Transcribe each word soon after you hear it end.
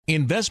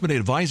Investment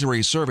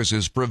advisory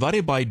services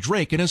provided by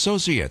Drake &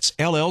 Associates,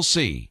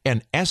 LLC,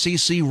 an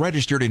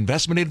SEC-registered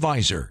investment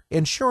advisor.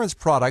 Insurance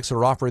products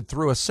are offered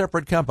through a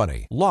separate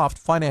company, Loft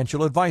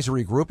Financial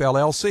Advisory Group,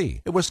 LLC,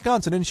 a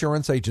Wisconsin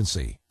insurance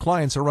agency.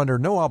 Clients are under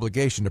no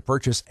obligation to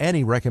purchase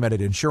any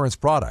recommended insurance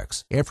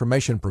products.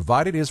 Information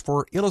provided is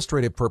for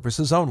illustrative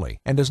purposes only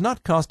and does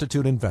not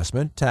constitute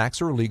investment, tax,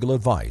 or legal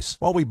advice.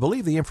 While we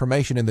believe the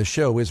information in the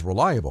show is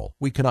reliable,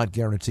 we cannot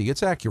guarantee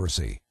its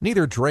accuracy.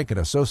 Neither Drake &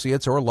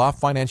 Associates or Loft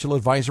Financial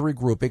Advisory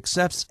Group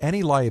accepts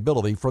any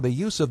liability for the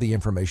use of the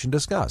information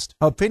discussed.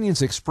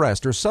 Opinions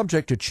expressed are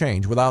subject to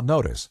change without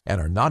notice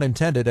and are not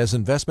intended as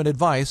investment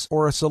advice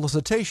or a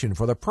solicitation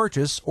for the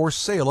purchase or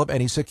sale of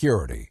any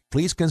security.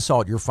 Please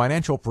consult your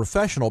financial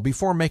professional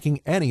before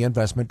making any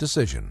investment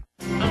decision.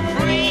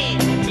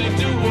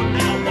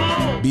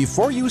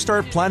 Before you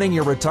start planning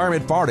your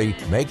retirement party,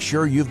 make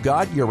sure you've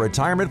got your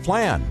retirement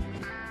plan.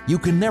 You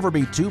can never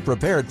be too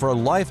prepared for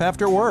life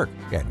after work,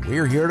 and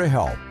we're here to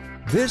help.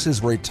 This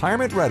is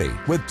Retirement Ready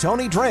with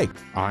Tony Drake.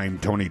 I'm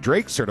Tony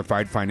Drake,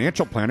 certified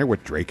financial planner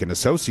with Drake &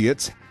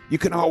 Associates. You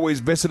can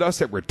always visit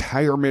us at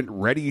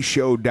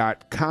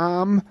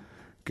retirementreadyshow.com.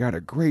 Got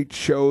a great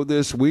show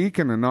this week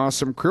and an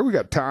awesome crew. We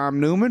got Tom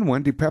Newman,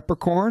 Wendy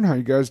Peppercorn. How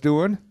you guys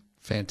doing?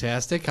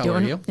 Fantastic. How are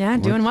you? Yeah,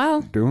 doing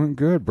well. Doing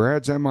good.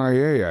 Brad's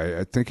MIA.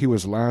 I think he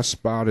was last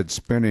spotted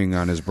spinning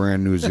on his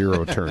brand new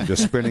zero turn,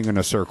 just spinning in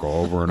a circle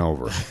over and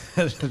over.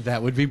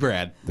 That would be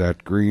Brad.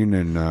 That green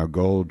and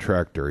gold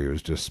tractor, he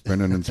was just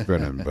spinning and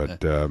spinning.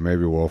 But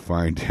maybe we'll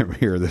find him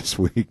here this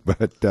week.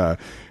 But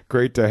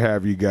great to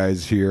have you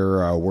guys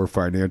here. We're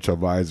financial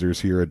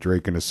advisors here at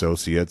Drake &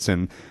 Associates.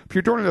 And if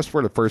you're joining us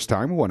for the first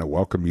time, we want to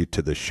welcome you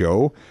to the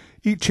show.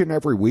 Each and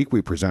every week,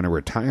 we present a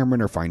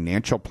retirement or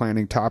financial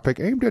planning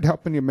topic aimed at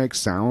helping you make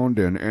sound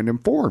and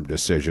informed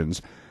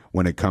decisions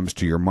when it comes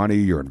to your money,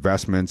 your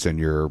investments, and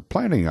your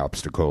planning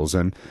obstacles.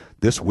 And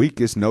this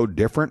week is no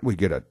different. We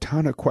get a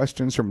ton of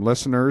questions from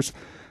listeners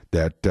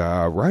that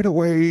right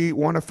away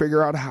want to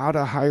figure out how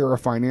to hire a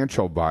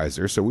financial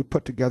advisor. So we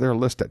put together a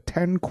list of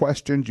 10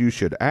 questions you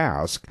should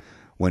ask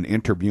when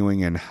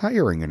interviewing and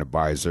hiring an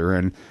advisor.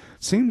 And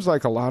seems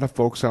like a lot of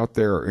folks out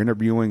there are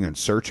interviewing and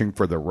searching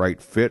for the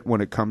right fit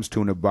when it comes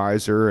to an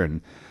advisor.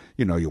 And,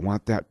 you know, you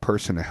want that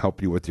person to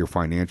help you with your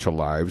financial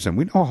lives. And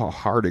we know how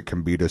hard it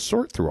can be to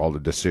sort through all the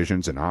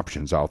decisions and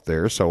options out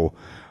there. So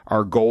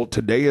our goal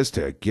today is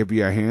to give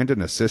you a hand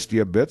and assist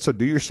you a bit. So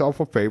do yourself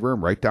a favor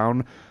and write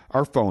down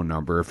our phone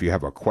number if you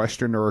have a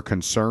question or a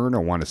concern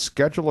or want to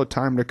schedule a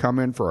time to come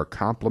in for a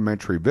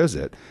complimentary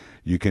visit.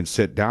 You can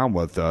sit down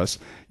with us.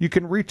 You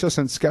can reach us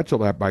and schedule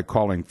that by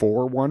calling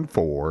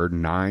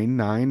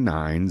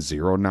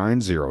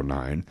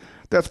 414-999-0909.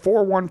 That's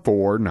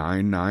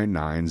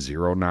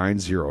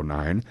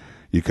 414-999-0909.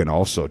 You can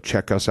also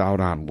check us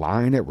out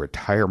online at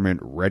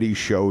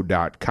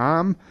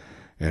retirementreadyshow.com.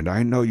 And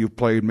I know you've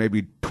played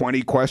maybe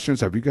 20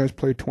 questions. Have you guys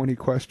played 20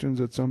 questions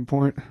at some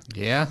point?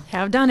 Yeah.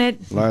 Have done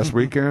it. Last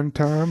weekend,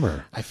 Tom?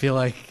 Or? I feel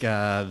like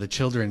the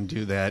children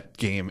do that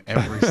game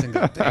every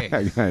single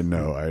day. I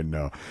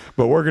know.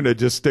 But we're going to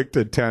just stick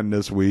to 10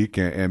 this week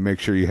and make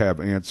sure you have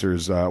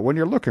answers when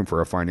you're looking for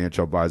a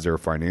financial advisor or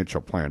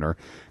financial planner.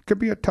 It could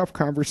be a tough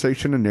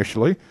conversation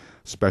initially,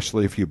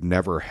 especially if you've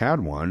never had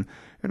one.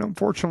 And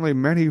unfortunately,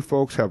 many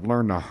folks have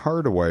learned the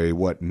hard way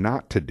what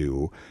not to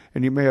do.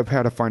 And you may have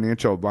had a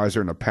financial advisor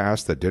in the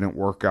past that didn't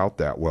work out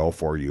that well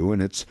for you.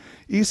 And it's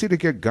easy to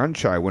get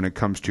gun-shy when it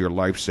comes to your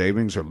life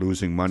savings or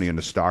losing money in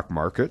the stock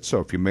market. So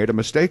if you made a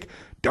mistake,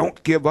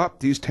 don't give up.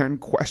 These 10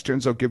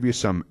 questions will give you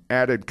some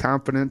added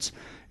confidence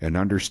and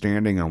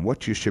understanding on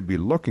what you should be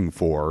looking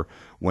for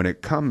when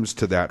it comes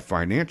to that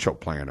financial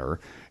planner.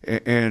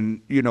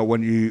 And you know,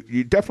 when you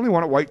definitely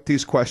want to write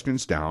these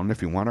questions down.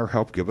 If you want our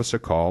help, give us a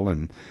call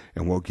and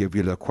we'll give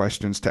you the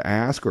questions to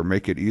ask or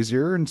make it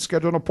easier and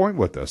schedule an appointment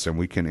with us. And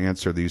we can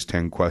answer these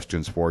 10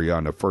 questions for you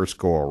on the first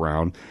go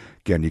around.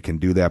 Again, you can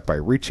do that by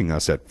reaching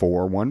us at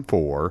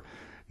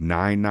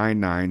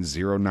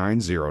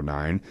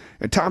 414-999-0909.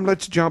 And Tom,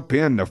 let's jump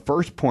in. The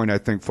first point I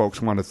think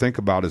folks want to think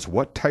about is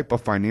what type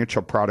of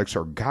financial products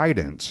or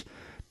guidance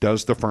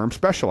does the firm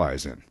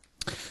specialize in?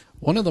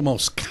 One of the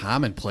most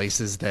common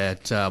places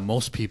that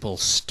most people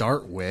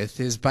start with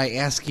is by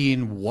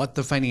asking what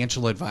the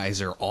financial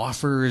advisor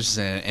offers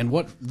and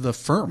what the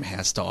firm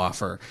has to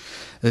offer.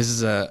 This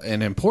is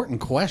an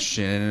important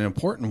question, an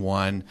important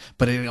one,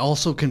 but it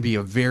also can be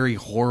a very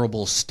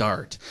horrible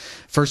start.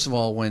 First of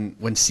all,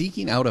 when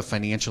seeking out a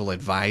financial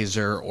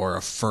advisor or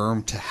a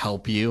firm to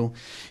help you,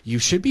 you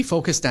should be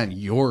focused on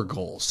your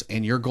goals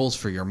and your goals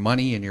for your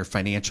money and your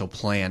financial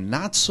plan,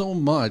 not so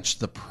much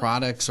the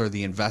products or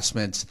the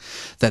investments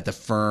that the the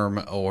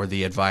firm or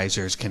the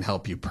advisors can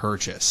help you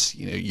purchase.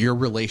 Your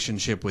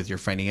relationship with your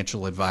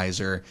financial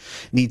advisor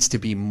needs to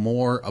be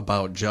more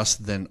about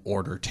just than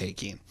order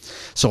taking.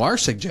 So our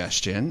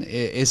suggestion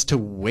is to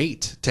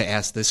wait to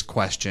ask this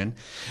question.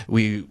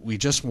 We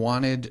just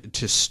wanted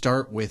to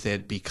start with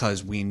it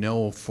because we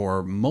know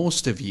for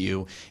most of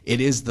you,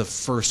 it is the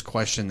first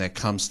question that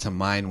comes to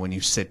mind when you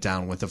sit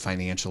down with a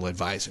financial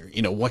advisor.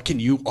 What can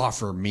you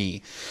offer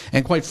me?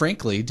 And quite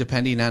frankly,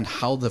 depending on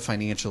how the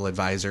financial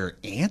advisor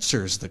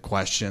answers the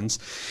questions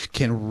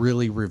can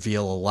really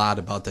reveal a lot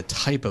about the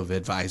type of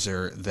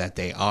advisor that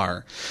they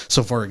are.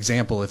 So for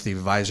example, if the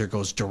advisor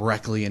goes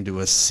directly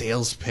into a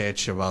sales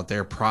pitch about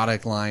their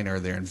product line or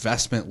their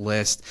investment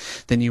list,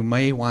 then you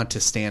may want to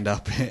stand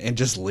up and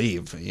just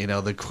leave.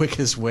 The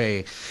quickest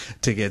way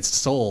to get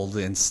sold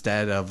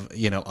instead of,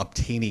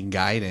 obtaining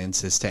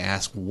guidance is to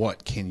ask,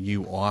 what can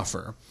you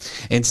offer?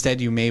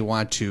 Instead, you may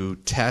want to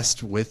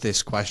test with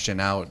this question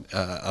out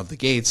of the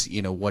gates,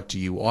 what do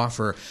you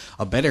offer?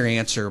 A better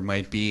answer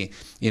might be,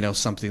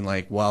 something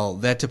like, well,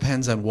 that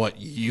depends on what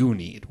you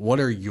need. What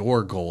are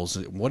your goals?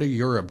 What are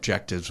your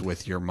objectives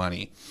with your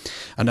money?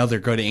 Another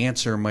good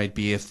answer might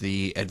be if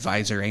the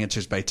advisor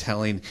answers by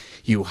telling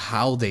you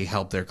how they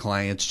help their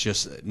clients,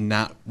 just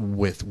not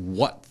with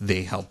what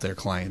they help their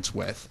clients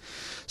with.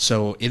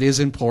 So it is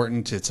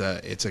important. It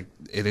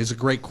is a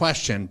great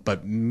question,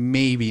 but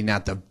maybe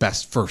not the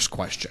best first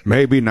question.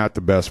 Maybe not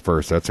the best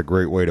first. That's a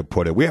great way to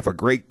put it. We have a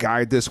great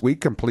guide this week,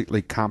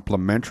 completely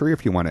complimentary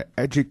if you want to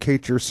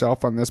educate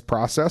yourself on this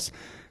process.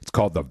 It's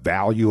called The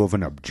Value of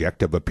an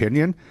Objective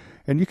Opinion,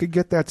 and you can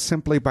get that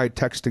simply by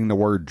texting the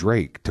word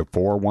Drake to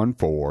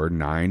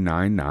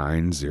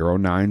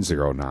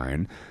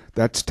 414-999-0909.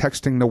 That's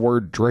texting the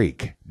word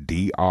Drake,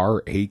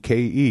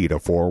 D-R-A-K-E, to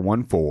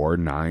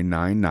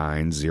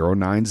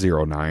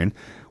 414-999-0909.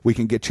 We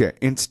can get you an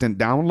instant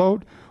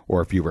download,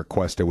 or if you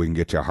request it, we can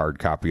get you a hard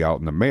copy out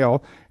in the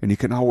mail. And you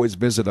can always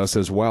visit us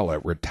as well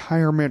at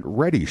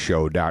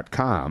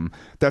retirementreadyshow.com.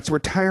 That's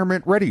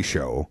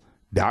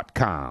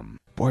retirementreadyshow.com.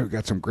 Boy, we've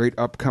got some great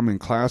upcoming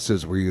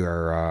classes. We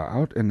are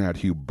out in that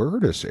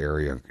Hubertus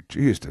area.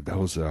 Geez, did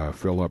those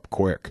fill up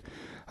quick.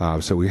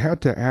 So we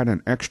had to add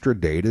an extra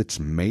date. It's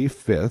May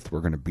 5th. We're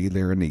going to be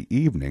there in the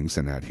evenings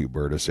in that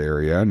Hubertus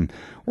area. And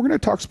we're going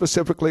to talk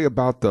specifically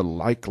about the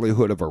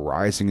likelihood of a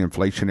rising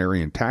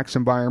inflationary and tax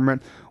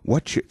environment,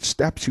 what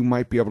steps you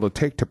might be able to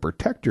take to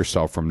protect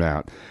yourself from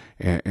that.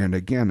 And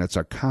again, it's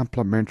a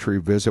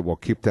complimentary visit. We'll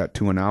keep that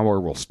to an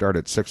hour. We'll start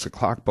at 6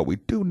 o'clock, but we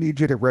do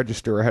need you to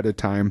register ahead of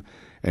time.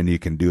 And you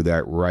can do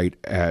that right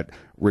at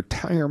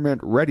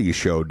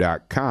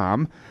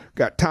retirementreadyshow.com.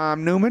 Got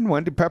Tom Newman,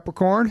 Wendy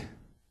Peppercorn.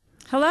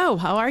 Hello,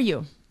 how are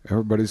you?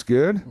 Everybody's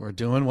good? We're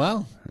doing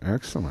well.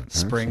 Excellent.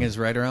 Spring is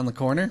right around the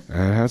corner. It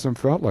hasn't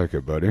felt like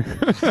it, buddy.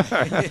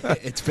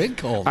 It's been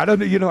cold. I don't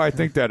know. I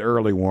think that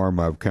early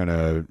warm-up kind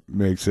of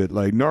makes it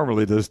like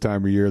normally this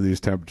time of year, these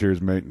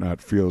temperatures may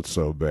not feel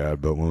so bad,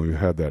 but when we've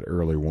had that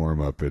early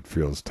warm-up, it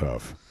feels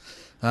tough.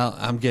 Well,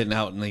 I'm getting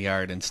out in the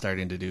yard and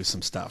starting to do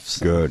some stuff.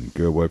 So. Good.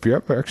 Well, if you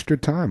have extra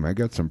time, I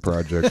got some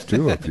projects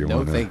too. If you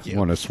want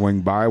to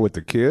swing by with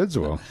the kids,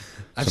 well,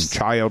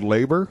 child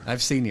labor.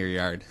 I've seen your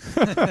yard.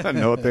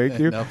 No, thank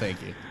you. No,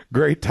 thank you.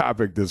 Great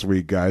topic this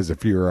week, guys.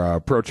 If you're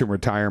approaching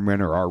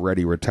retirement or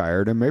already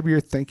retired, and maybe you're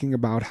thinking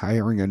about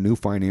hiring a new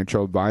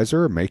financial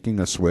advisor or making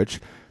a switch,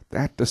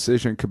 that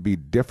decision could be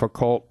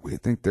difficult. We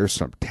think there's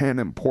some 10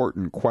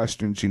 important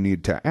questions you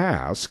need to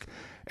ask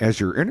as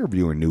you're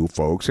interviewing new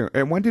folks.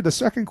 And Wendy, the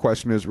second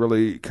question is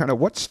really kind of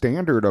what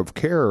standard of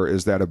care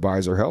is that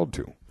advisor held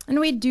to?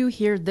 And we do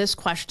hear this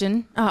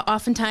question.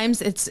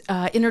 Oftentimes it's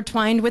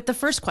intertwined with the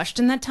first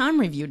question that Tom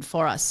reviewed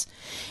for us.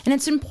 And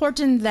it's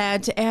important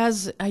that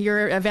as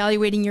you're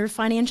evaluating your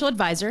financial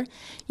advisor,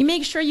 you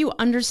make sure you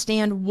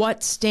understand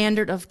what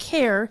standard of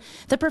care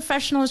the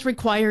professional is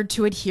required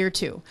to adhere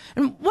to.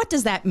 And what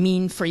does that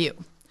mean for you?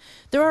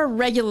 There are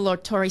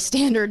regulatory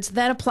standards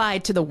that apply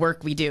to the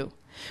work we do.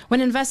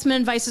 When investment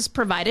advice is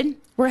provided,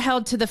 we're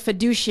held to the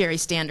fiduciary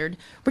standard,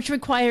 which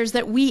requires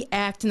that we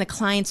act in the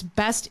client's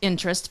best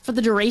interest for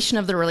the duration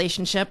of the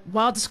relationship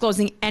while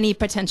disclosing any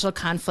potential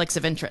conflicts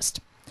of interest.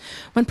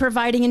 When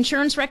providing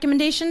insurance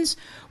recommendations,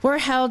 we're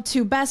held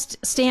to best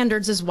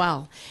standards as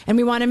well, and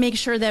we want to make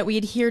sure that we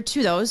adhere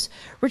to those,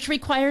 which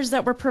requires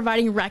that we're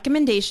providing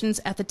recommendations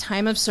at the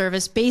time of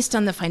service based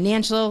on the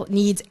financial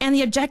needs and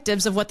the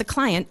objectives of what the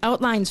client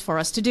outlines for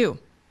us to do.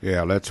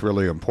 Yeah, that's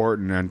really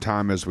important. And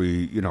Tom, as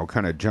we,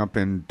 kind of jump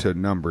into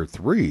number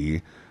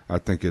 3, I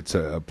think it's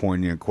a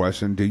poignant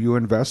question. Do you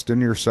invest in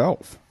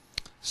yourself?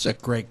 It's a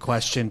great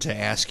question to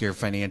ask your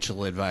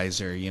financial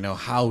advisor.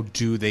 How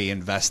do they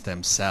invest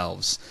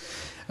themselves?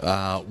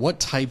 what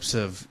types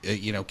of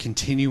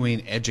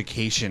continuing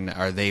education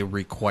are they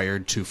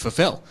required to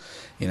fulfill?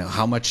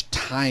 How much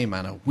time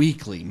on a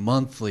weekly,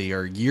 monthly,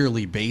 or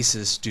yearly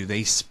basis do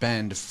they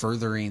spend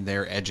furthering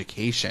their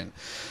education?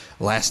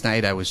 Last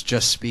night I was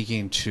just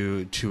speaking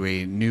to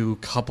a new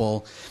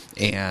couple,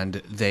 and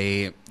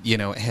they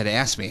had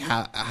asked me,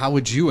 how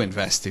would you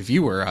invest if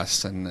you were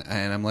us? And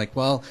I'm like,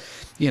 well,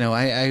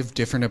 I have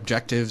different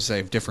objectives, I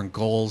have different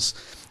goals,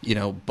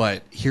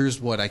 but here's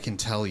what I can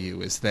tell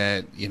you is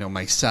that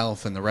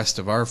myself and the rest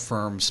of our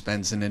firm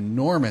spends an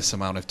enormous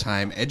amount of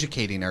time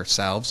educating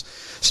ourselves,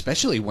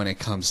 especially when it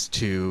comes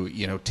to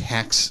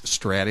tax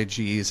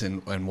strategies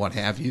and what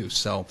have you.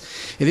 So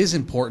it is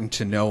important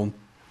to know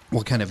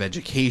what kind of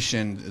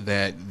education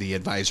that the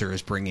advisor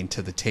is bringing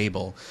to the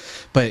table.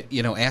 But,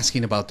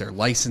 asking about their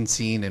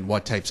licensing and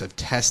what types of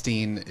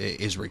testing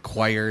is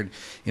required.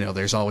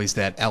 There's always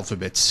that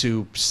alphabet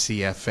soup,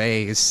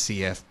 CFAs,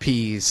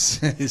 CFPs,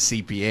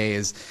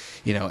 CPAs.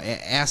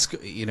 Ask,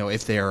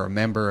 if they are a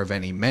member of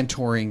any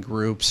mentoring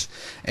groups,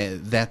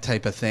 that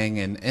type of thing.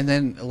 And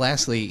then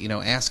lastly,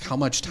 ask how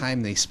much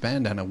time they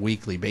spend on a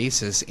weekly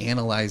basis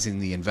analyzing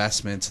the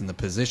investments and the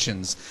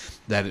positions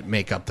that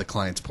make up the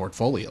client's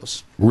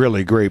portfolios.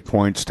 Really great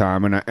points,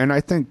 Tom. And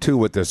I think, too,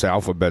 with this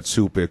alphabet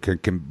soup,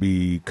 it can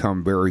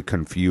become very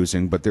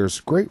confusing. But there's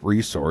a great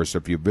resource.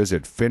 If you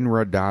visit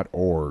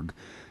finra.org,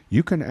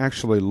 you can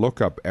actually look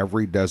up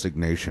every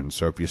designation.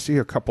 So if you see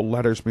a couple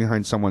letters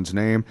behind someone's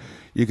name,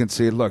 you can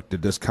see, look,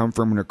 did this come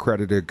from an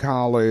accredited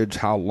college?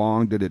 How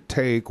long did it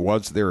take?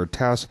 Was there a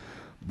test?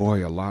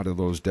 Boy, a lot of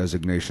those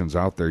designations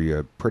out there,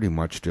 you pretty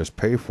much just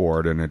pay for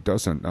it, and it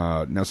doesn't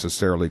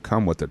necessarily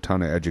come with a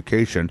ton of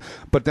education.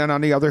 But then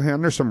on the other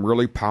hand, there's some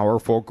really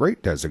powerful,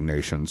 great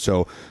designations.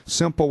 So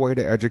simple way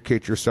to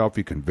educate yourself,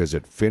 you can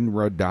visit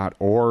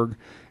finra.org.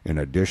 In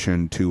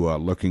addition to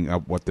looking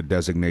up what the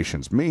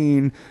designations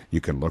mean, you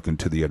can look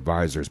into the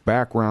advisor's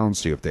background,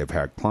 see if they've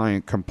had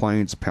client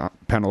complaints,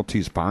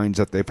 penalties, fines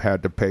that they've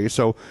had to pay.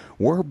 So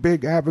we're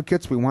big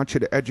advocates. We want you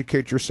to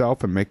educate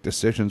yourself and make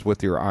decisions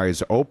with your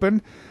eyes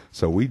open.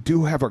 So we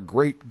do have a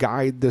great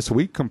guide this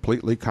week,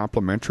 completely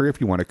complimentary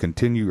if you want to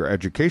continue your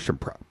education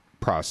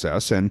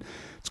process. And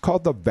it's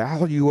called The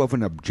Value of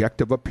an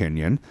Objective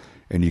Opinion.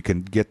 And you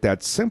can get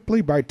that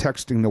simply by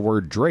texting the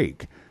word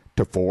Drake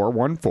to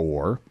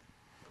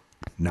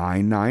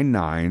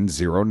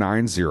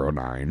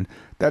 414-999-0909.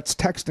 That's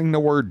texting the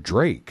word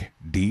Drake,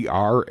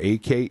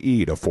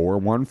 D-R-A-K-E, to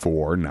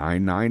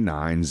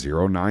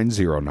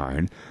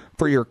 414-999-0909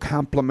 for your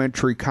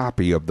complimentary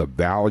copy of The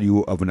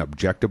Value of an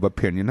Objective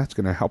Opinion. That's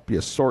going to help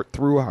you sort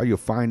through how you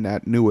find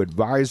that new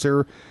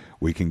advisor.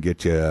 We can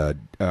get you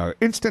an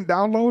instant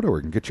download, or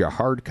we can get you a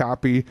hard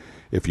copy.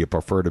 If you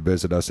prefer to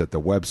visit us at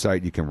the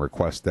website, you can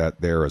request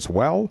that there as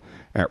well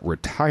at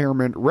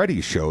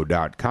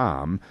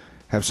retirementreadyshow.com.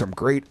 Have some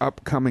great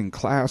upcoming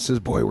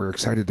classes. Boy, we're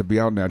excited to be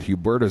out in that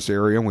Hubertus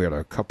area. We had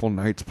a couple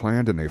nights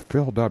planned, and they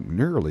filled up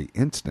nearly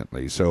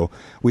instantly. So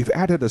we've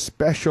added a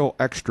special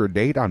extra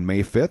date on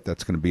May 5th.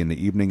 That's going to be in the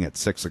evening at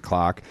 6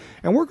 o'clock.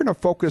 And we're going to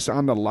focus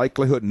on the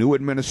likelihood, new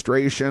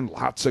administration,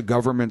 lots of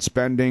government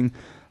spending,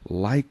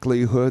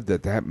 likelihood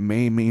that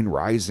may mean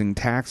rising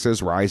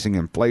taxes, rising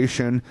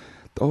inflation.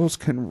 Those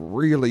can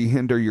really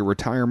hinder your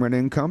retirement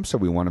income, so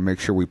we want to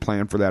make sure we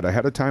plan for that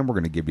ahead of time. We're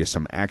going to give you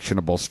some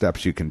actionable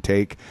steps you can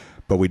take,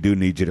 but we do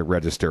need you to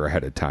register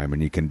ahead of time,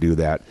 and you can do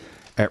that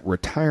at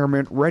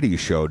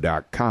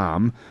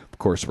retirementreadyshow.com. Of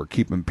course, we're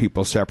keeping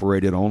people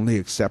separated, only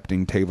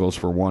accepting tables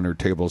for one or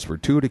tables for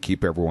two to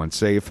keep everyone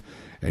safe,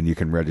 and you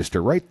can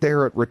register right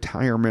there at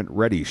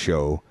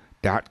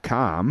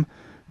retirementreadyshow.com.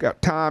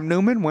 Got Tom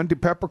Newman, Wendy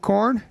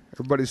Peppercorn.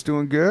 Everybody's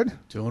doing good?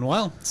 Doing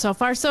well. So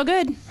far, so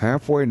good.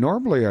 Halfway.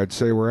 Normally, I'd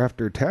say we're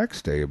after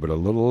tax day, but a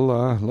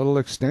little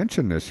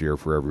extension this year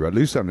for everybody, at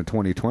least on the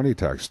 2020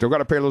 tax. Still got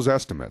to pay those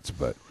estimates,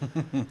 but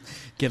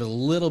get a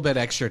little bit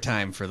extra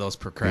time for those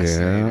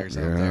procrastinators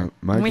out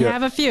there. We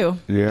have a few.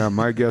 Yeah,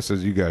 my guess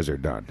is you guys are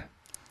done.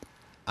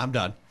 I'm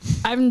done.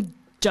 I'm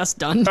just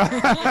done.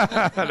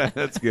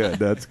 That's good.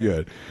 That's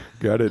good.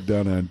 Got it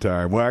done on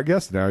time. Well, I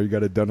guess now you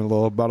got it done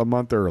about a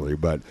month early,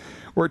 but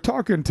we're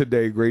talking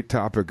today, great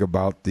topic,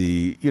 about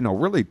the,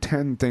 really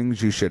 10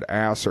 things you should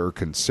ask or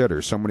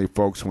consider. So many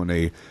folks, when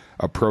they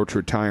approach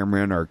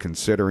retirement, are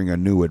considering a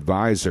new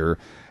advisor.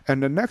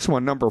 And the next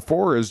one, number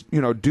 4, is,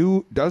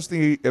 does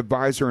the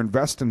advisor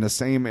invest in the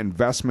same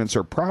investments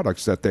or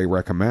products that they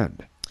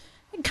recommend?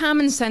 A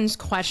common sense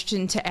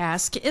question to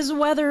ask is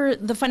whether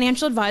the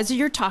financial advisor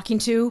you're talking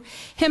to,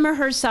 him or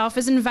herself,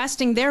 is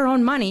investing their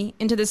own money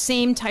into the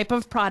same type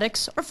of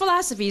products or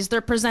philosophies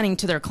they're presenting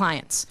to their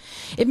clients.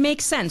 It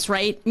makes sense,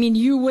 right? I mean,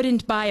 you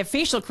wouldn't buy a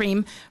facial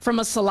cream from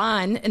a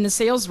salon and the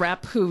sales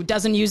rep who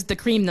doesn't use the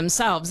cream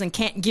themselves and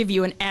can't give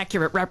you an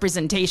accurate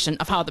representation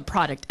of how the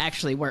product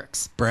actually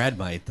works. Brad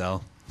might,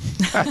 though.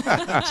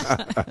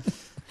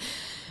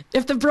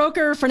 If the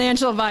broker or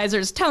financial advisor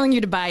is telling you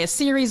to buy a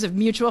series of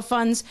mutual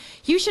funds,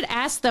 you should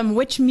ask them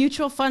which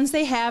mutual funds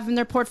they have in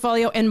their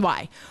portfolio and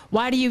why.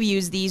 Why do you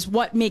use these?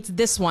 What makes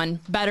this one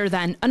better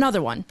than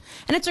another one?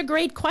 And it's a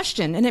great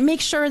question, and it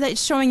makes sure that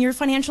it's showing your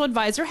financial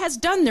advisor has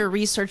done their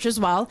research as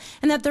well,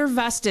 and that they're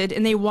vested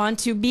and they want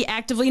to be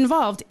actively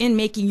involved in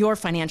making your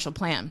financial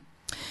plan.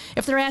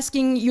 If they're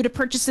asking you to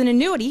purchase an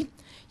annuity,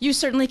 you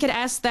certainly could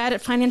ask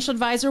that financial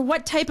advisor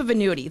what type of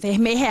annuity they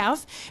may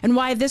have and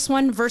why this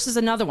one versus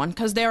another one,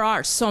 because there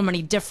are so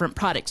many different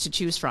products to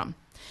choose from.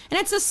 And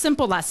it's a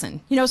simple lesson.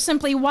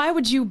 Simply, why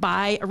would you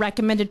buy a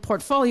recommended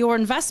portfolio or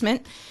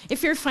investment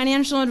if your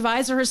financial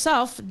advisor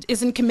herself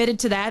isn't committed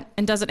to that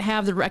and doesn't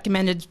have the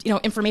recommended,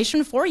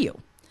 information for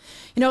you?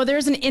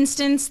 There's an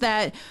instance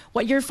that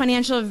what your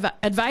financial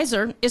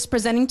advisor is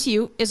presenting to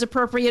you is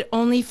appropriate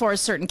only for a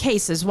certain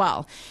case as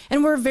well.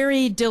 And we're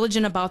very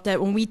diligent about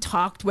that when we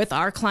talked with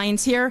our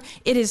clients here.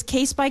 It is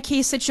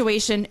case-by-case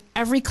situation.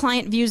 Every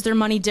client views their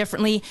money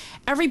differently.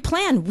 Every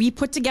plan we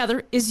put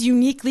together is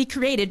uniquely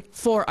created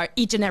for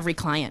each and every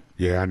client.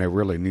 Yeah, and it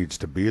really needs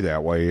to be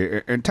that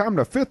way. And Tom,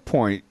 the fifth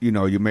point,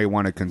 you may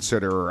want to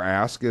consider or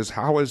ask is,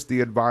 how is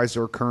the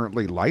advisor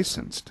currently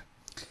licensed?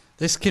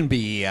 This can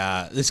be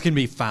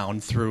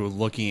found through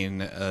looking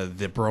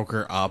the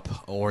broker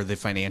up or the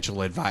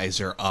financial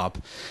advisor up,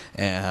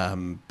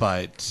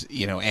 but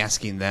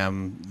asking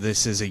them,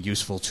 this is a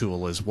useful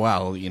tool as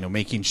well.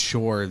 Making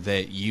sure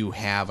that you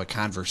have a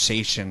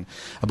conversation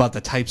about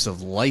the types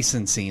of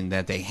licensing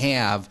that they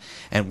have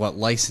and what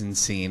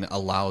licensing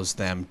allows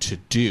them to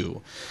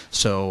do.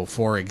 So,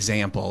 for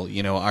example,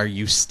 are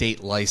you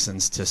state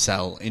licensed to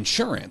sell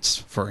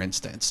insurance, for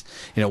instance?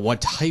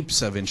 What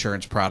types of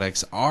insurance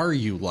products are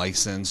you licensed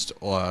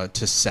to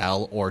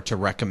sell or to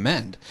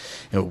recommend?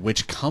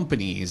 Which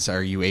companies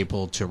are you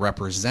able to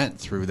represent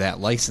through that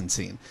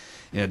licensing?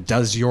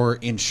 Does your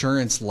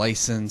insurance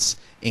license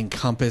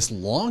encompass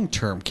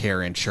long-term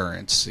care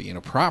insurance,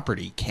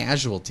 property,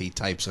 casualty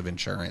types of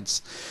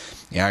insurance?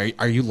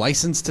 Are you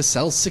licensed to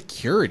sell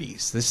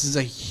securities? This is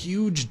a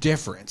huge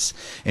difference.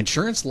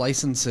 Insurance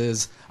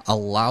licenses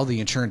allow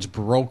the insurance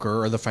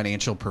broker or the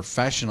financial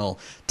professional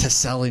to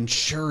sell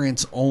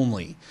insurance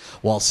only,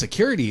 while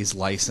securities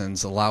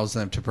license allows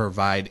them to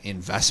provide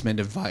investment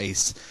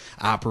advice,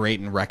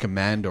 operate and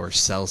recommend or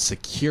sell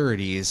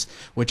securities,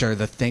 which are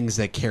the things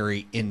that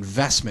carry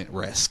investment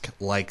risk,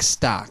 like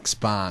stocks,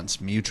 bonds,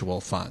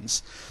 mutual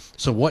funds.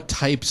 So what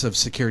types of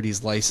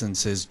securities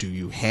licenses do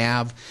you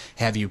have?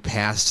 Have you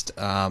passed,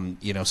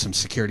 some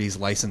securities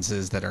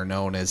licenses that are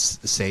known as,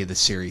 say, the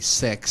Series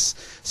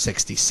 6,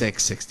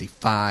 66,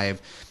 65?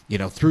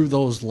 Through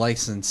those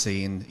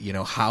licensing,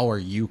 how are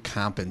you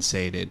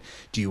compensated?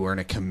 Do you earn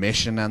a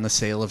commission on the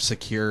sale of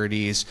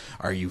securities?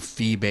 Are you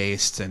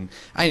fee-based? And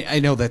I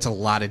know that's a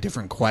lot of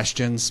different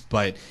questions,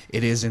 but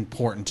it is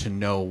important to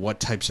know what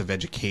types of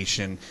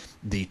education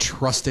the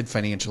trusted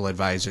financial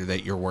advisor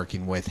that you're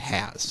working with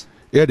has.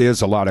 It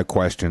is a lot of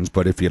questions,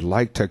 but if you'd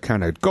like to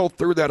kind of go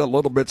through that a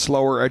little bit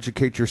slower,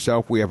 educate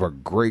yourself, we have a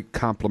great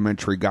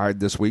complimentary guide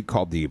this week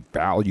called The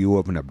Value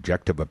of an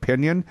Objective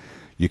Opinion.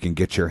 You can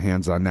get your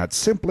hands on that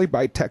simply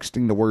by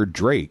texting the word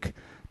Drake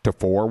to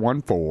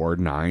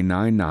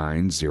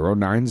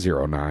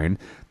 414-999-0909.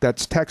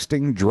 That's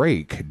texting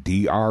Drake,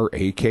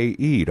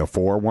 D-R-A-K-E, to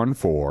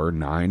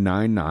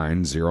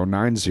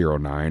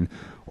 414-999-0909.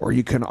 Or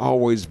you can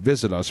always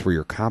visit us for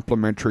your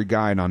complimentary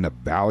guide on the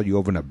value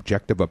of an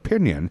objective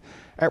opinion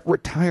at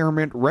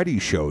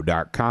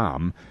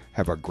retirementreadyshow.com.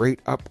 Have a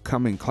great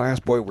upcoming class.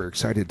 Boy, we're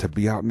excited to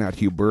be out in that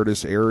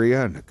Hubertus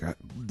area, and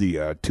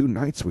the 2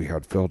 nights we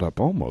had filled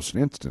up almost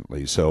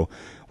instantly. So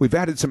we've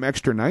added some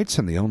extra nights,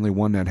 and the only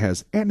one that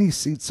has any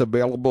seats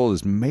available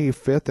is May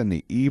 5th in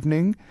the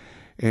evening.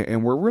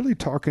 And we're really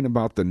talking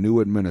about the new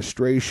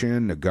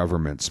administration, the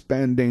government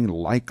spending,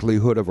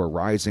 likelihood of a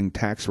rising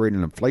tax rate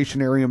and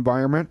inflationary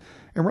environment,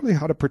 and really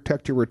how to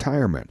protect your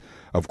retirement.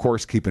 Of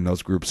course, keeping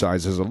those group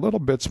sizes a little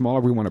bit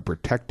smaller. We want to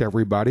protect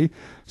everybody.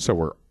 So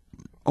we're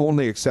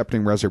only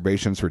accepting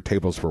reservations for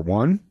tables for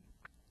 1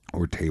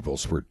 or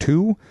tables for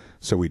 2.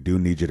 So we do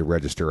need you to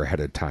register ahead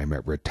of time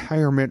at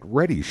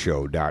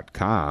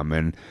retirementreadyshow.com.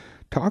 And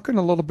talking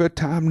a little bit,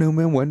 Tom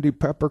Newman, Wendy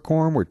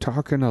Peppercorn, we're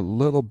talking a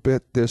little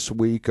bit this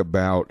week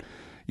about,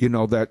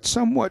 that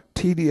somewhat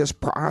tedious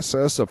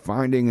process of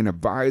finding an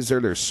advisor.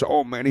 There's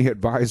so many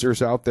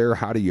advisors out there.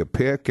 How do you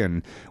pick?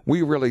 And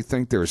we really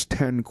think there's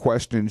 10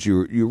 questions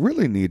you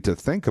really need to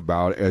think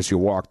about as you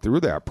walk through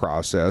that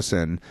process.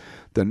 And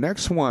the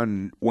next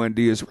one,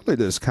 Wendy, is really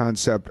this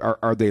concept.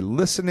 Are they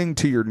listening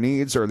to your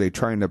needs, or are they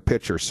trying to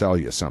pitch or sell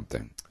you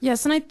something?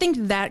 Yes, and I think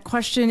that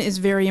question is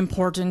very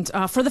important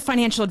for the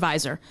financial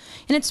advisor.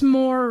 And it's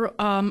more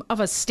of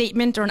a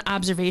statement or an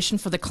observation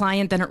for the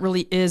client than it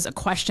really is a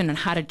question on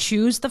how to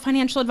choose the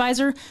financial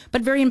advisor,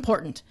 but very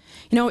important.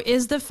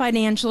 Is the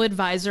financial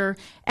advisor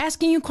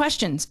asking you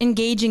questions,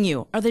 engaging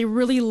you. Are they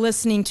really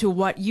listening to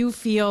what you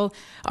feel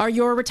are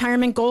your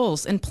retirement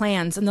goals and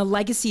plans and the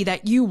legacy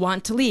that you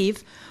want to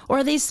leave? Or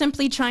are they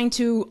simply trying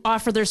to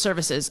offer their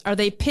services? Are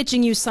they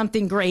pitching you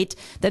something great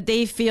that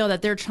they feel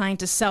that they're trying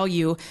to sell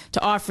you,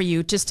 to offer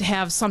you, just to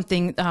have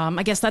something,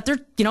 that they're,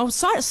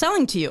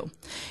 selling to you?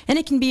 And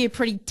it can be a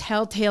pretty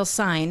telltale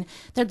sign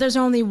that there's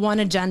only one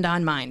agenda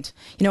on mind.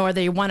 Or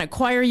they want to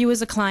acquire you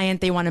as a client,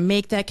 they want to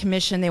make that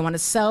commission, they want to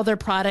sell their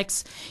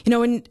products.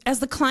 And as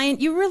the client,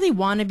 you really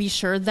want to be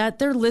sure that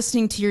they're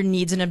listening to your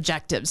needs and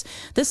objectives.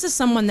 This is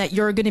someone that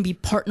you're going to be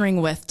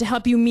partnering with to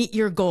help you meet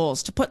your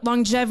goals, to put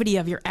longevity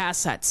of your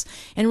assets,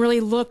 and really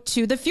look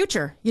to the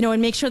future,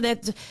 and make sure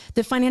that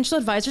the financial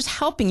advisor is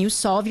helping you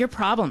solve your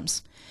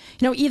problems.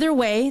 Either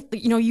way,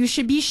 you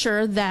should be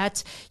sure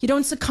that you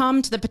don't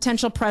succumb to the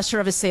potential pressure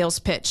of a sales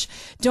pitch.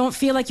 Don't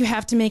feel like you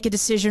have to make a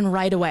decision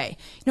right away.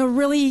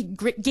 Really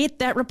get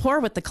that rapport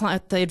with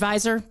the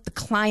advisor, the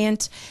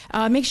client.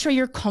 Make sure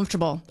you're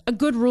comfortable. A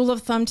good rule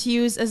of thumb to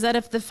use is that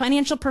if the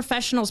financial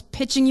professional is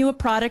pitching you a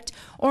product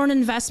or an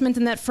investment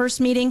in that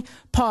first meeting,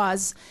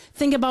 pause,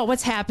 think about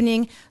what's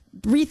happening,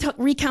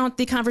 recount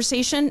the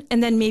conversation,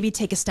 and then maybe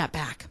take a step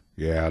back.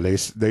 Yeah, they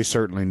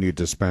certainly need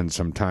to spend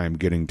some time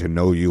getting to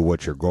know you,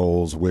 what your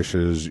goals,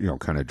 wishes,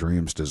 kind of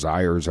dreams,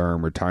 desires are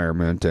in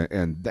retirement,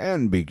 and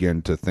then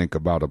begin to think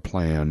about a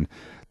plan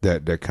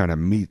that kind of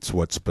meets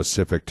what's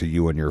specific to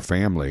you and your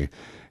family.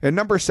 And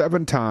number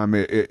 7, Tom,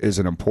 is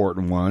an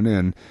important one.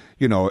 And,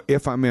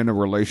 if I'm in a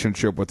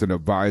relationship with an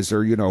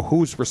advisor,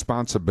 whose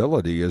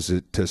responsibility is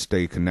it to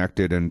stay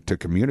connected and to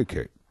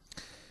communicate?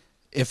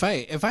 If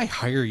I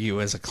hire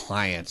you as a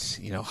client,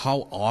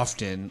 how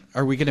often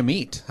are we going to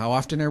meet? How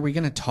often are we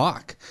going to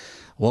talk?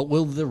 What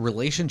will the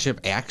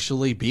relationship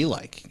actually be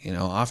like?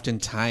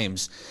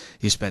 Oftentimes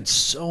you spend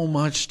so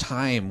much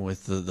time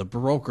with the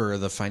broker or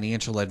the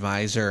financial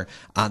advisor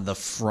on the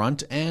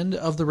front end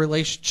of the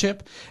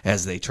relationship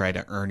as they try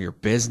to earn your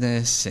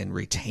business and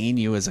retain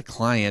you as a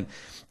client,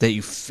 that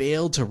you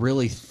fail to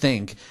really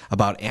think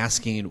about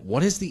asking,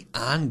 what is the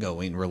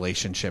ongoing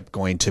relationship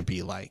going to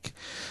be like?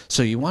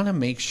 So you want to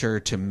make sure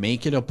to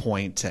make it a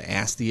point to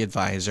ask the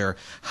advisor,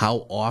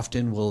 how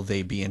often will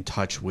they be in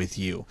touch with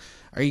you?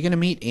 Are you going to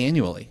meet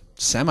annually,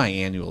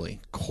 semi-annually,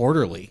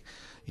 quarterly?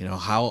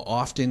 How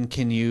often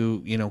can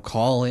you,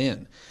 call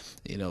in?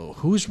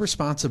 Whose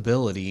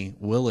responsibility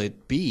will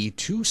it be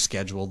to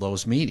schedule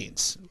those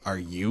meetings? Are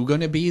you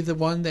going to be the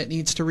one that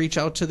needs to reach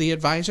out to the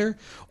advisor,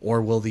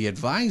 or will the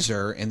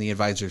advisor and the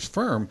advisor's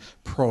firm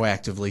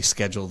proactively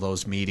schedule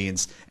those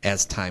meetings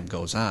as time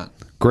goes on?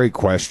 Great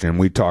question.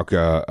 We talk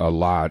a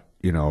lot,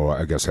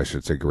 I guess I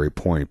should say great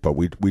point, but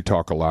we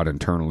talk a lot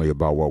internally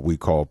about what we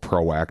call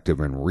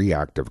proactive and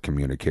reactive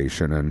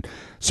communication. And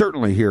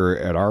certainly here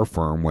at our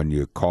firm, when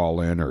you call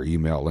in or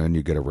email in,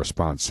 you get a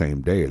response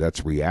same day.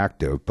 That's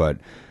reactive, but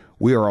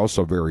we are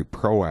also very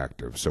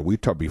proactive. So we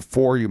talk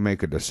before you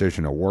make a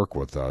decision to work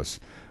with us.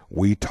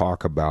 We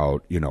talk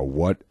about,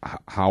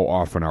 how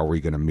often are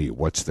we going to meet?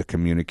 What's the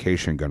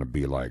communication going to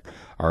be like?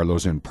 Are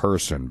those in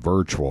person,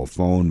 virtual,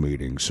 phone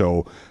meetings?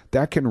 So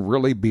that can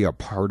really be a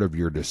part of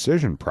your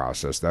decision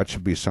process. That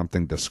should be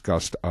something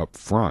discussed up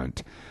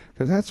front,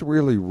 because that's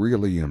really,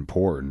 really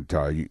important.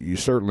 You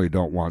certainly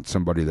don't want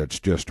somebody that's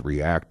just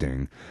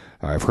reacting.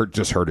 I've heard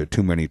it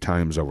too many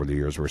times over the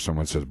years where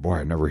someone says, boy,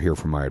 I never hear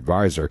from my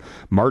advisor.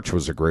 March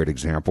was a great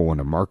example. When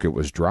the market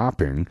was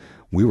dropping,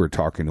 we were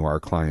talking to our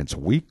clients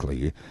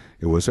weekly.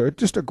 It was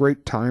just a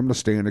great time to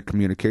stay in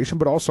communication,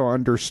 but also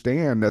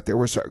understand that there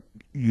was a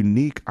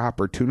unique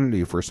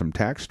opportunity for some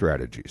tax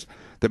strategies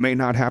that may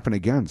not happen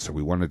again. So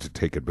we wanted to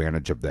take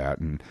advantage of that.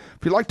 And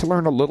if you'd like to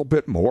learn a little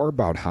bit more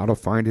about how to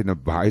find an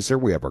advisor,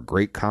 we have a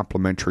great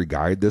complimentary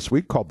guide this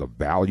week called The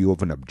Value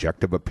of an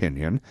Objective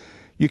Opinion.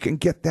 You can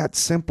get that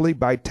simply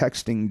by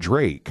texting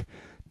Drake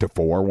to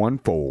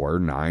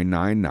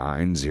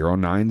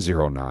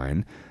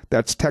 414-999-0909.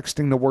 That's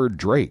texting the word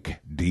Drake,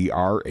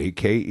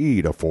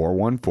 D-R-A-K-E, to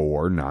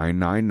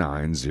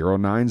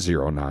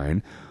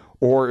 414-999-0909.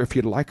 Or if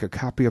you'd like a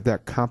copy of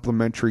that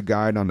complimentary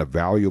guide on the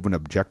value of an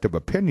objective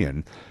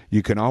opinion,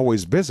 you can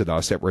always visit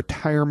us at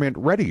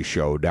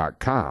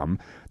retirementreadyshow.com.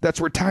 That's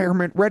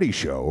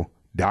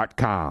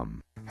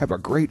retirementreadyshow.com. Have a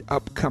great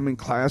upcoming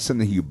class in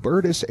the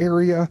Hubertus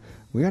area.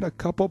 We had a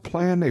couple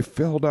planned. They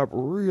filled up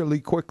really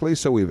quickly,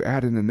 so we've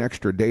added an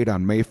extra date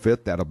on May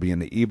 5th. That'll be in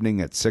the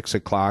evening at 6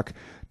 o'clock,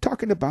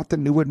 talking about the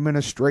new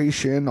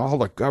administration, all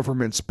the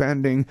government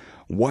spending,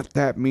 what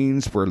that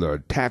means for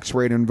the tax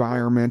rate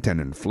environment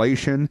and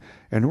inflation,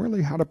 and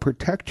really how to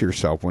protect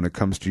yourself when it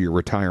comes to your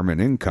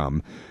retirement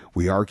income.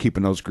 We are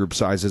keeping those group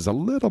sizes a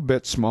little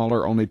bit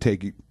smaller, only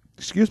taking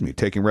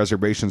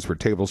reservations for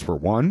tables for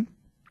 1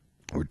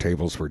 or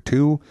tables for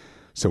 2.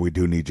 So we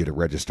do need you to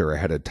register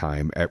ahead of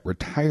time at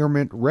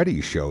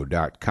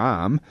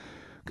retirementreadyshow.com.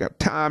 Got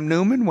Tom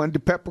Newman, Wendy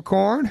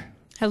Peppercorn.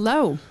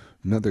 Hello.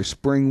 Another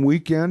spring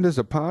weekend is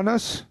upon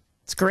us.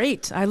 It's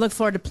great. I look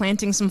forward to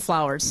planting some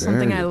flowers,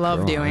 something I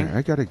love doing.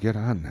 I got to get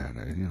on that.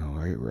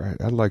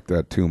 I like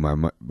that too.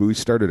 We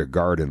started a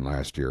garden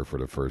last year for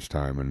the first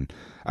time, and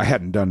I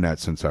hadn't done that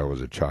since I was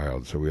a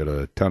child, so we had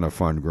a ton of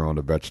fun growing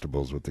the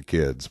vegetables with the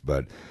kids.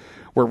 But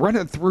we're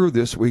running through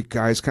this week,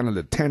 guys, kind of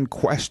the 10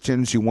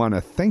 questions you want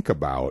to think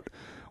about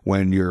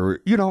when you're,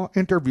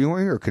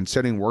 interviewing or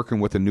considering working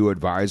with a new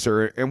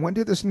advisor. And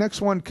Wendy, this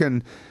next one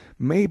can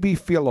maybe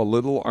feel a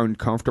little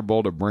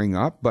uncomfortable to bring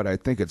up, but I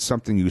think it's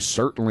something you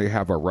certainly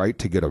have a right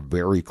to get a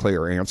very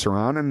clear answer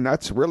on, and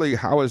that's really,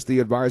 how is the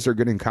advisor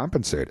getting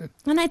compensated?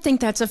 And I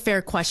think that's a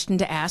fair question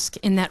to ask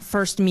in that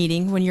first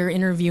meeting when you're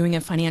interviewing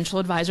a financial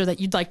advisor that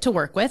you'd like to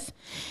work with.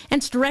 And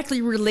it's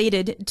directly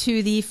related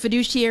to the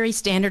fiduciary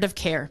standard of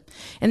care.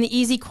 And the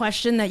easy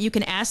question that you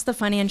can ask the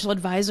financial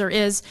advisor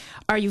is,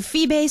 are you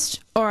fee-based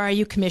or are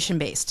you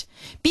commission-based?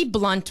 Be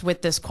blunt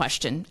with this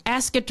question.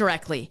 Ask it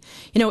directly.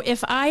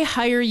 If I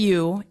hire you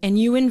and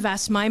you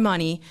invest my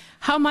money,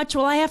 how much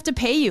will I have to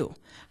pay you?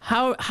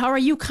 How are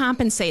you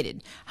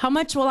compensated? How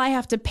much will I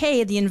have to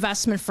pay the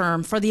investment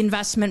firm for the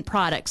investment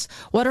products?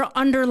 What are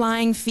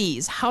underlying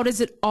fees? How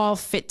does it all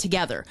fit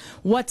together?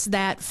 What's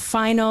that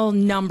final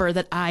number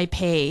that I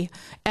pay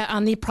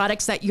on the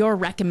products that you're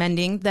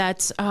recommending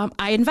that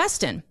I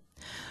invest in?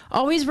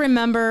 Always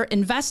remember,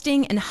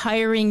 investing and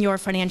hiring your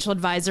financial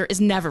advisor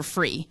is never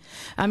free.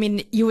 I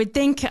mean, you would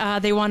think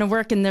they want to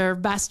work in their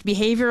best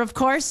behavior, of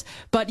course,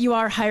 but you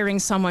are hiring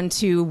someone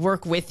to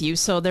work with you.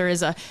 So there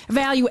is a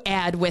value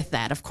add with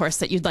that, of course,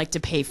 that you'd like to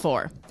pay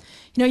for.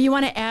 You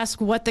want to ask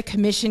what the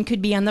commission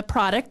could be on the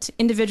product,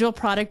 individual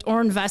product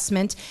or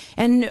investment,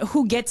 and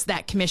who gets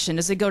that commission.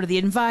 Does it go to the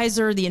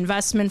advisor, the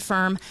investment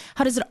firm?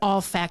 How does it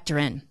all factor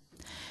in?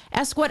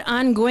 Ask what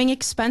ongoing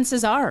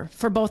expenses are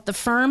for both the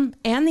firm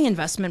and the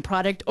investment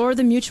product or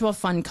the mutual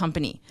fund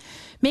company.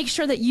 Make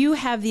sure that you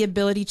have the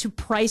ability to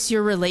price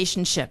your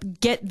relationship,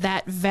 get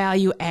that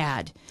value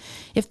add.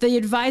 If the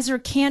advisor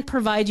can't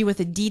provide you with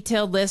a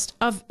detailed list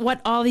of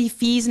what all the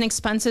fees and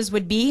expenses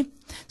would be,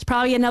 it's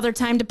probably another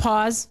time to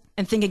pause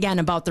and think again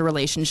about the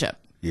relationship.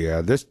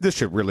 Yeah, this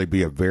should really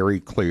be a very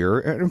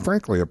clear and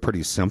frankly a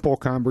pretty simple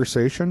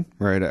conversation,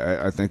 right?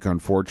 I think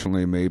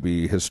unfortunately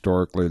maybe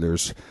historically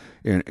there's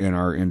in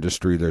our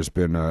industry there's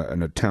been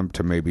an attempt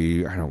to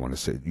maybe, I don't want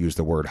to use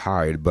the word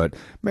hide, but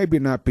maybe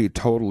not be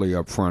totally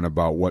upfront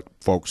about what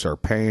folks are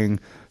paying.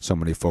 So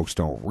many folks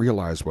don't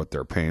realize what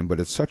they're paying, but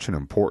it's such an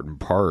important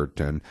part.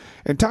 And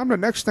Tom, the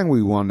next thing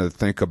we want to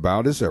think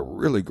about is a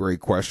really great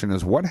question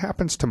is, what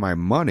happens to my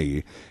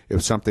money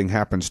if something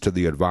happens to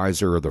the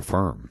advisor or the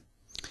firm?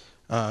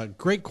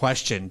 Great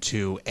question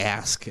to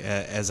ask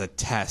as a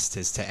test,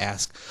 is to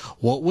ask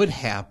what would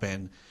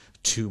happen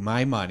to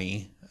my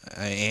money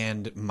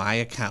and my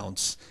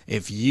accounts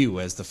if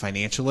you, as the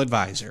financial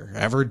advisor,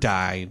 ever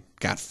died,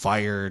 got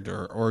fired,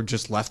 or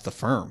just left the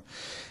firm.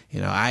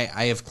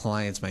 I have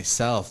clients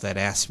myself that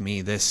ask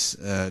me this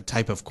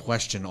type of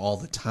question all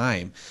the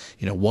time.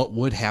 What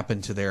would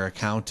happen to their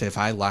account if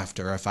I left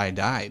or if I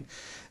died?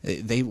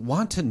 They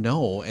want to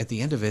know at the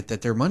end of it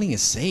that their money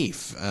is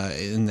safe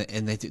and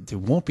that they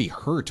won't be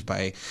hurt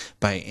by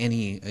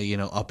any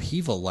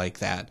upheaval like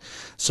that.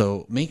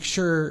 So make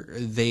sure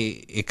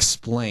they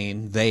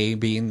explain, they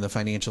being the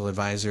financial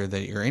advisor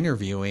that you're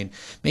interviewing,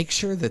 make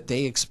sure that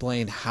they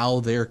explain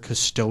how their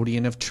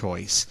custodian of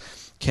choice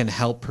can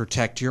help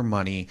protect your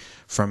money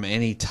from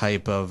any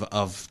type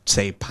of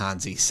say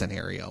Ponzi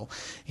scenario.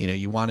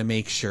 You want to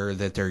make sure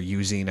that they're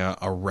using a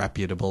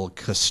reputable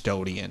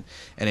custodian,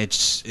 and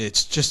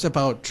it's just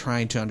about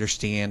trying to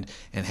understand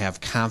and have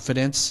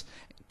confidence,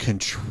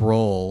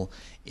 control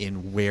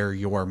in where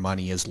your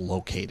money is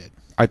located.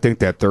 I think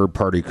that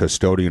third-party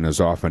custodian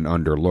is often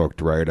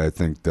underlooked, right? I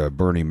think the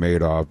Bernie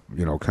Madoff,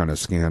 kind of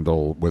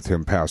scandal with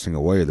him passing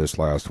away this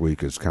last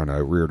week has kind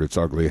of reared its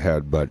ugly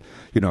head. But,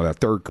 that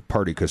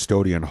third-party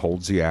custodian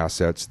holds the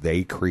assets.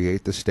 They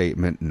create the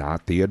statement,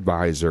 not the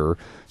advisor.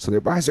 So the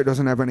advisor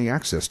doesn't have any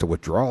access to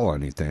withdraw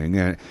anything,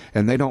 and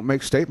they don't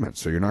make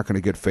statements. So you're not going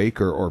to get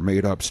fake or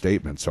made-up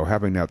statements. So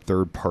having that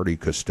third-party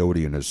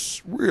custodian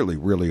is really,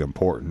 really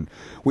important.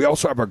 We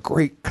also have a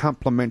great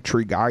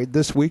complimentary guide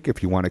this week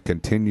if you want to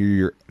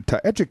continue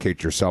to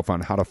educate yourself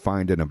on how to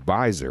find an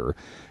advisor,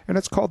 and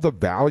it's called The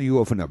Value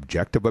of an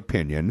Objective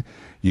Opinion.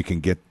 You can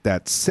get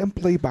that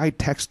simply by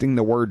texting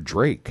the word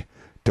Drake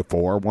to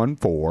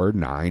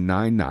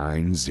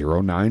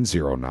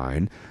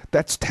 414-999-0909.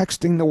 That's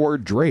texting the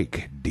word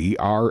Drake,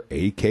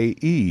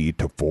 D-R-A-K-E,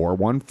 to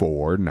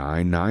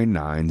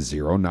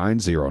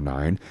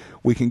 414-999-0909.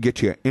 We can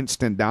get you an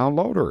instant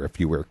download, or if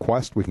you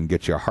request, we can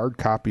get you a hard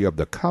copy of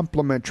the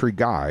complimentary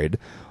guide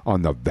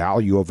on the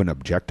value of an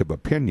objective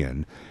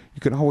opinion. You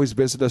can always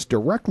visit us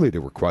directly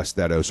to request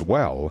that as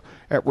well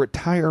at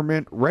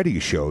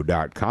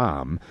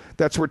retirementreadyshow.com.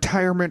 That's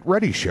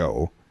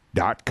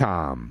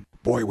retirementreadyshow.com.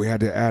 Boy, we had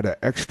to add an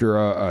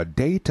extra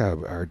date.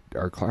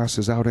 Our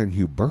classes out in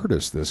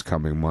Hubertus this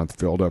coming month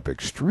filled up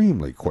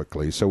extremely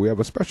quickly. So we have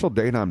a special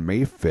date on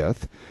May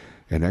 5th.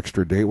 an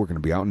extra day. We're going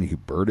to be out in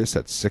Hubertus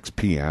at 6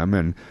 p.m.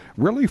 and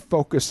really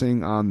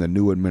focusing on the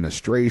new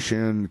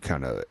administration,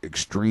 kind of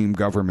extreme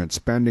government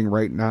spending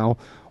right now,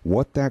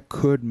 what that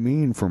could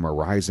mean from a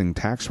rising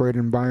tax rate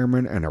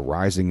environment and a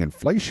rising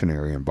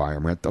inflationary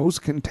environment. Those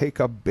can take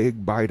a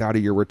big bite out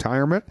of your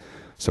retirement.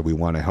 So we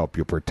want to help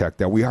you protect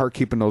that. We are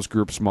keeping those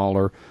groups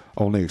smaller,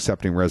 only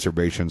accepting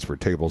reservations for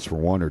tables for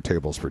one or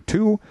tables for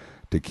two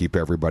to keep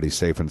everybody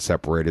safe and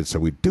separated. So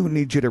we do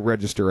need you to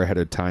register ahead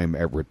of time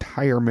at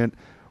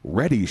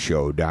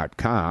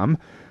retirementreadyshow.com.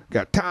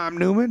 Got Tom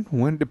Newman,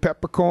 Wendy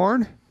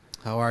Peppercorn.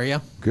 How are you?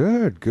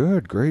 Good.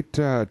 Great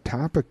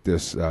topic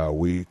this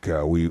week.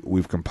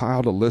 We've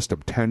compiled a list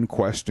of 10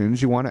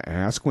 questions you want to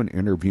ask when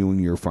interviewing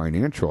your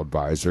financial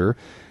advisor,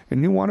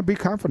 and you want to be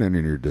confident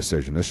in your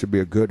decision. This should be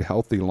a good,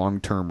 healthy,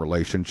 long-term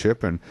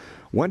relationship. And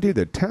Wendy,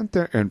 the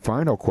 10th and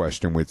final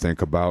question we think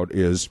about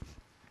is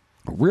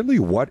really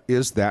what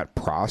is that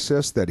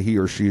process that he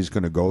or she is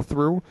going to go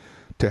through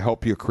to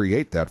help you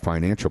create that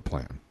financial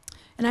plan?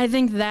 And I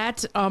think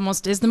that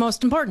almost is the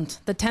most important.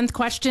 The 10th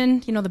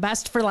question, the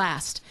best for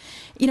last.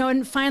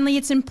 And finally,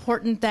 it's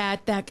important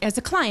that as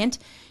a client,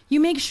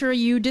 you make sure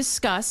you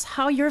discuss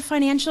how your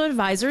financial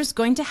advisor is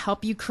going to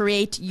help you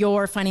create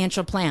your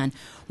financial plan.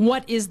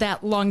 What is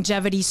that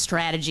longevity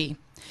strategy?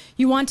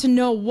 You want to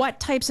know what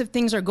types of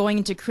things are going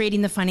into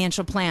creating the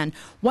financial plan.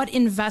 What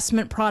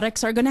investment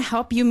products are going to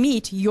help you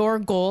meet your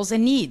goals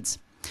and needs?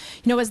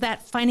 Is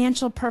that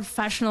financial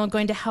professional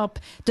going to help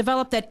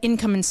develop that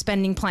income and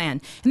spending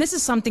plan? And this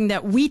is something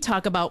that we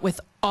talk about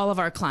with all of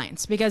our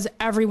clients because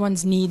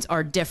everyone's needs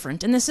are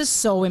different. And this is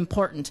so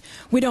important.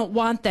 We don't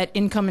want that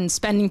income and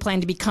spending plan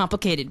to be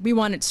complicated. We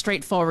want it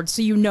straightforward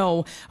so you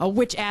know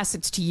which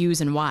assets to use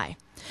and why.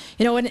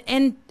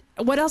 And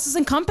what else is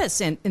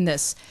encompassed in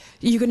this?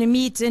 You're going to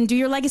meet and do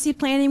your legacy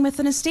planning with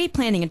an estate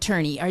planning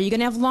attorney. Are you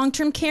going to have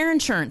long-term care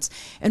insurance?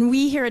 And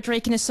we here at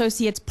Drake &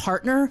 Associates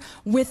partner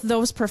with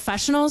those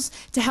professionals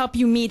to help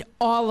you meet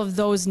all of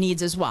those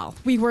needs as well.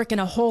 We work in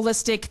a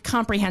holistic,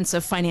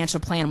 comprehensive financial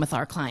plan with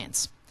our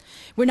clients.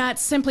 We're not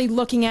simply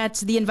looking at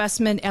the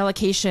investment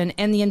allocation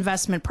and the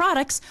investment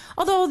products,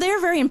 although they're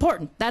very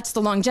important. That's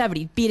the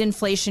longevity, beat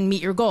inflation,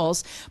 meet your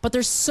goals. But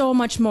there's so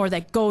much more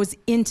that goes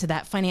into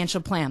that financial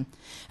plan.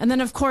 And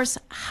then, of course,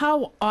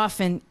 how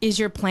often is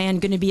your plan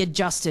going to be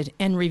adjusted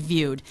and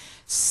reviewed?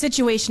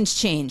 Situations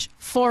change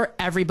for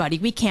everybody.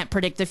 We can't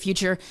predict the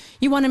future.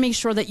 You want to make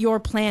sure that your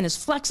plan is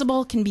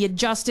flexible, can be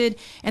adjusted,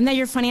 and that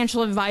your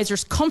financial advisor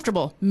is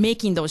comfortable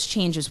making those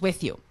changes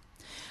with you.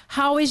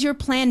 How is your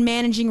plan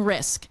managing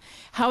risk?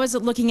 How is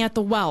it looking at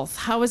the wealth?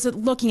 How is it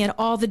looking at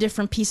all the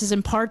different pieces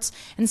and parts?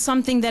 And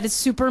something that is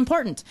super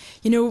important.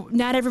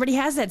 Not everybody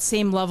has that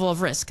same level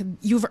of risk.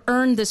 You've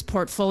earned this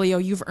portfolio.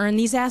 You've earned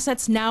these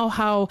assets. Now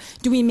how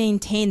do we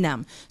maintain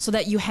them so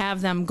that you have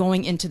them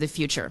going into the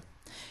future?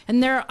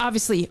 And there are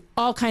obviously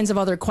all kinds of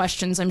other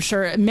questions I'm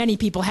sure many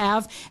people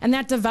have, and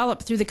that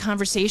develop through the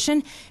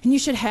conversation. And you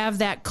should have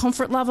that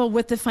comfort level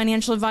with the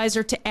financial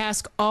advisor to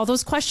ask all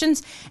those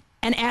questions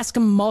and ask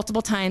them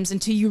multiple times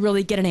until you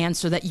really get an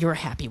answer that you're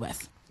happy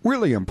with.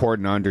 Really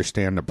important to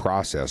understand the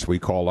process. We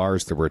call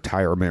ours the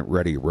Retirement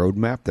Ready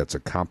Roadmap. That's a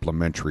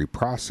complimentary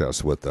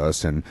process with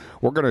us, and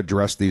we're going to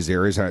address these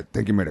areas. I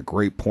think you made a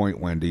great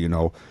point, Wendy.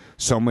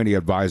 So many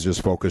advisors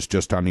focus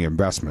just on the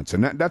investments,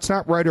 and that's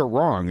not right or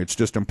wrong. It's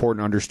just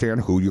important to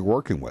understand who you're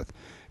working with.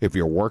 If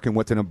you're working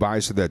with an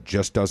advisor that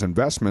just does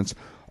investments,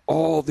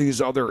 all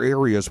these other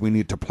areas we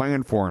need to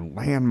plan for and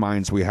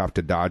landmines we have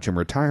to dodge in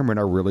retirement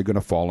are really going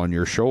to fall on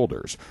your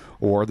shoulders.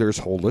 Or there's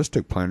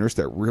holistic planners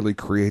that really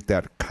create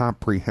that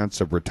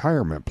comprehensive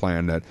retirement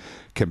plan that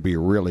can be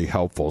really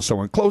helpful.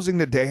 So in closing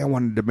today, I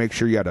wanted to make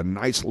sure you had a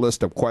nice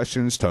list of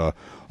questions to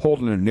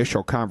hold an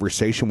initial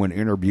conversation when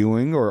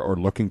interviewing or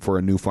looking for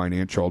a new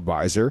financial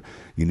advisor.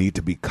 You need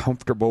to be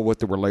comfortable with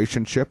the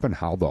relationship and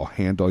how they'll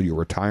handle your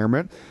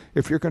retirement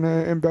if you're going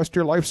to invest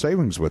your life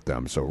savings with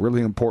them. So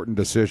really important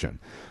decision.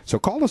 So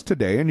call us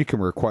today and you can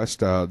request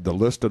the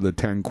list of the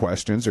 10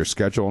 questions or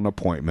schedule an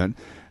appointment.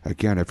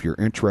 Again, if you're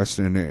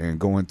interested in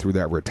going through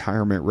that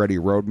Retirement Ready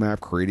Roadmap,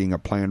 creating a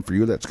plan for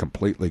you that's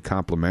completely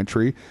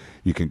complimentary,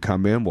 you can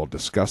come in. We'll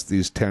discuss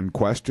these 10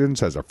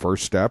 questions as a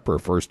first step or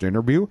first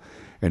interview,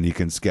 and you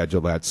can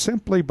schedule that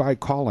simply by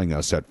calling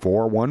us at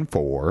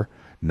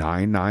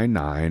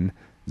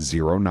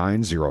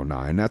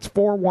 414-999-0909. That's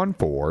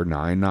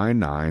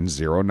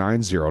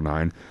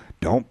 414-999-0909.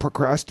 Don't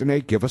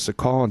procrastinate. Give us a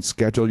call and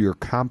schedule your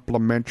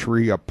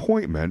complimentary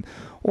appointment.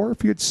 Or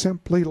if you'd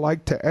simply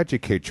like to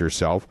educate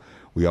yourself,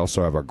 we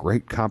also have a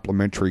great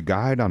complimentary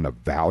guide on the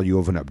value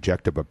of an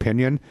objective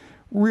opinion.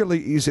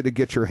 Really easy to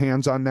get your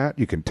hands on that.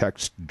 You can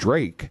text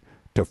Drake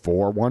to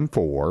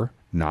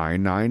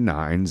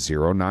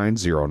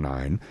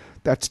 414-999-0909.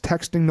 That's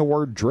texting the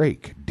word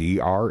Drake,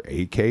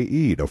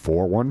 D-R-A-K-E, to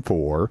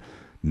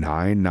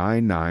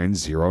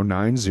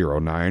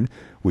 414-999-0909.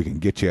 We can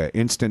get you an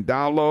instant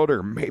download,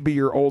 or maybe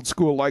you're old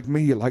school like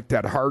me. You like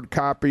that hard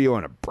copy. You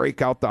want to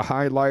break out the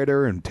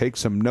highlighter and take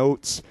some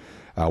notes.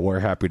 we're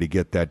happy to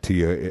get that to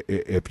you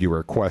if you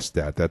request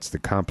that. That's the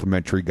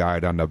complimentary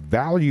guide on the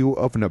value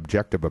of an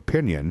objective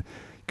opinion. You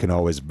can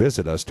always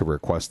visit us to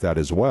request that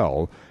as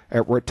well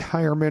at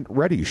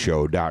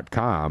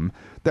retirementreadyshow.com.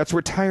 That's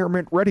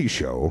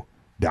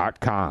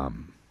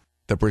retirementreadyshow.com.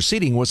 The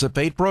proceeding was a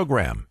paid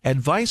program.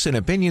 Advice and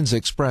opinions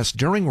expressed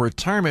during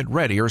Retirement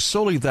Ready are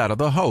solely that of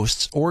the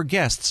hosts or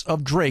guests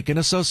of Drake &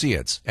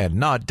 Associates and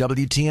not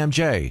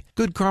WTMJ,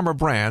 Good Karma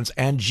Brands,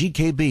 and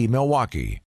GKB Milwaukee.